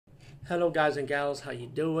Hello guys and gals, how you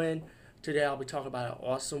doing? Today I'll be talking about an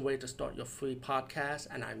awesome way to start your free podcast,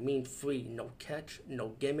 and I mean free, no catch, no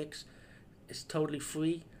gimmicks. It's totally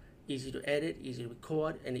free, easy to edit, easy to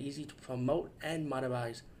record, and easy to promote and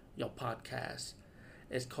monetize your podcast.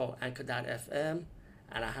 It's called Anchor.fm,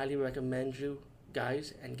 and I highly recommend you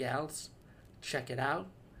guys and gals check it out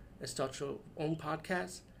and start your own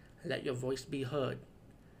podcast and let your voice be heard.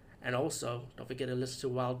 And also, don't forget to listen to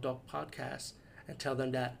Wild Dog Podcast and tell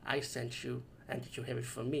them that I sent you and that you hear it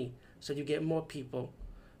from me. So you get more people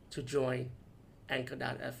to join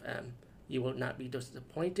Anchor.fm. You will not be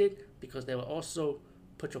disappointed because they will also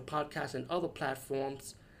put your podcast in other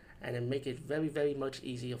platforms and then make it very, very much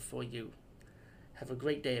easier for you. Have a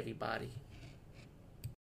great day, everybody.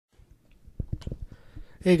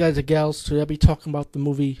 Hey guys and gals, today I'll be talking about the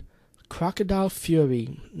movie Crocodile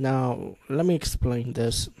Fury. Now, let me explain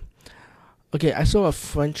this. Okay, I saw a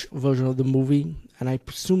French version of the movie, and I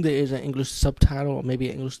presume there is an English subtitle or maybe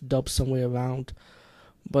an English dub somewhere around.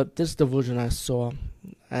 But this is the version I saw,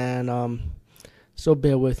 and so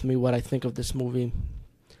bear with me what I think of this movie.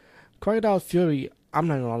 Crocodile Fury, I'm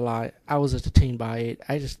not gonna lie, I was entertained by it.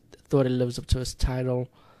 I just thought it lives up to its title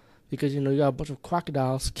because you got a bunch of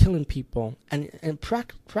crocodiles killing people, and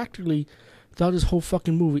practically throughout this whole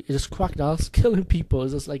fucking movie, it's just crocodiles killing people.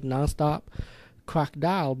 It's just like nonstop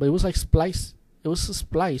crocodile, but it was like splice. It was a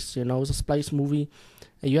splice, it was a splice movie,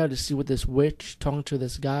 and you had to see with this witch talking to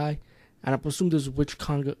this guy, and I presume this witch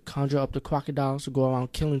conjure up the crocodiles to go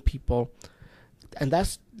around killing people, and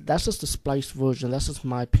that's just the splice version. That's just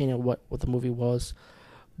my opinion of what the movie was.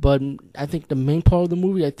 But I think the main part of the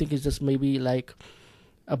movie, I think, is just maybe like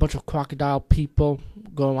a bunch of crocodile people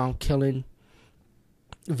go around killing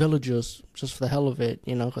villagers just for the hell of it,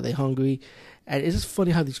 because they're hungry. And it's just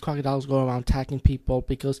funny how these crocodiles go around attacking people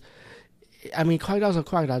because, I mean, crocodiles are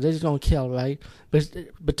crocodiles. They're just going to kill, right?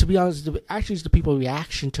 But to be honest, actually it's the people's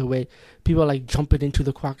reaction to it. People are like jumping into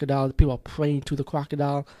the crocodile. People are praying to the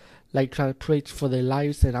crocodile, like trying to pray for their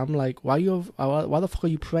lives. And I'm like, why the fuck are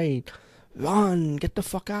you praying? Run! Get the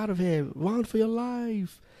fuck out of here! Run for your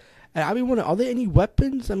life! And I mean, are there any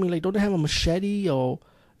weapons? I mean, like, don't they have a machete or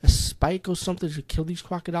a spike or something to kill these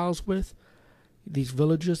crocodiles with? These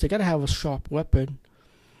villagers, they gotta have a sharp weapon.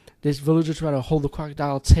 This villager try to hold the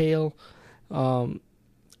crocodile tail.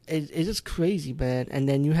 It's just crazy, man. And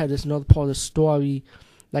then you have this another part of the story.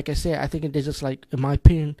 Like I said, I think it's just like, in my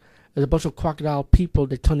opinion, there's a bunch of crocodile people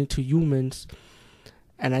that turn into humans,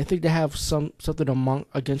 and I think they have something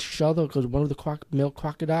against each other because one of the male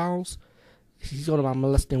crocodiles, he's going about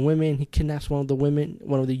molesting women. He kidnaps one of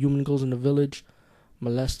the human girls in the village,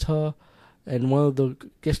 molests her. And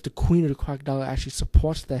the queen of the crocodile actually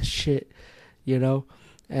supports that shit,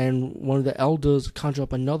 And one of the elders conjure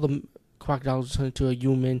up another crocodile to turn into a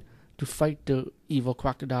human to fight the evil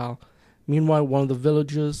crocodile. Meanwhile, one of the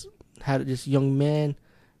villagers had this young man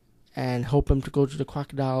and help him to go to the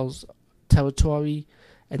crocodile's territory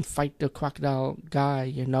and fight the crocodile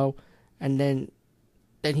guy, And then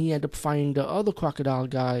he ended up finding the other crocodile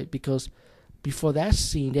guy because before that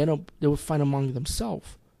scene, they would fight among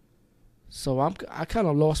themselves. So I kind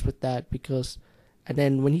of lost with that because, and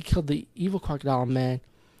then when he killed the evil crocodile man,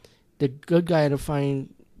 the good guy ended up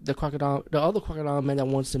finding the other crocodile man that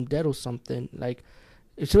wants him dead or something. Like,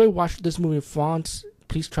 if you watch this movie in France,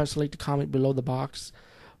 please translate the comment below the box.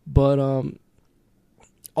 But all in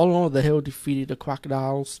all, the hero defeated the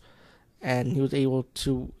crocodiles, and he was able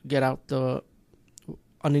to get out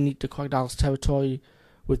underneath the crocodile's territory,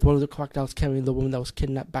 with one of the crocodiles carrying the woman that was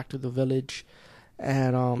kidnapped back to the village,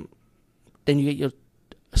 and then you get your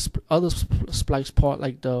other splice part,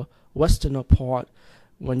 like the westerner part,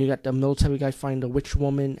 when you got the military guy finding the witch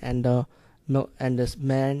woman and this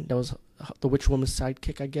man that was the witch woman's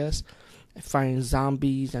sidekick, I guess, fighting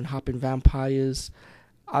zombies and hopping vampires.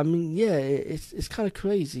 I mean, yeah, it's kind of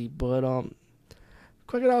crazy, but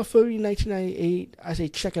Crocodile Fury 1998, I say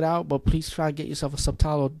check it out, but please try and get yourself a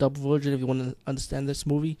subtitle or dub version if you want to understand this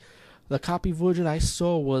movie. The copy version I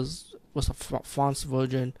saw was a France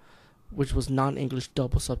version, which was non-English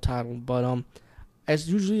dub or subtitle. But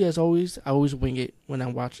as always, I always wing it when I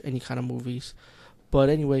watch any kind of movies. But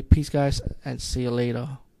anyway, peace guys, and see you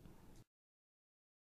later.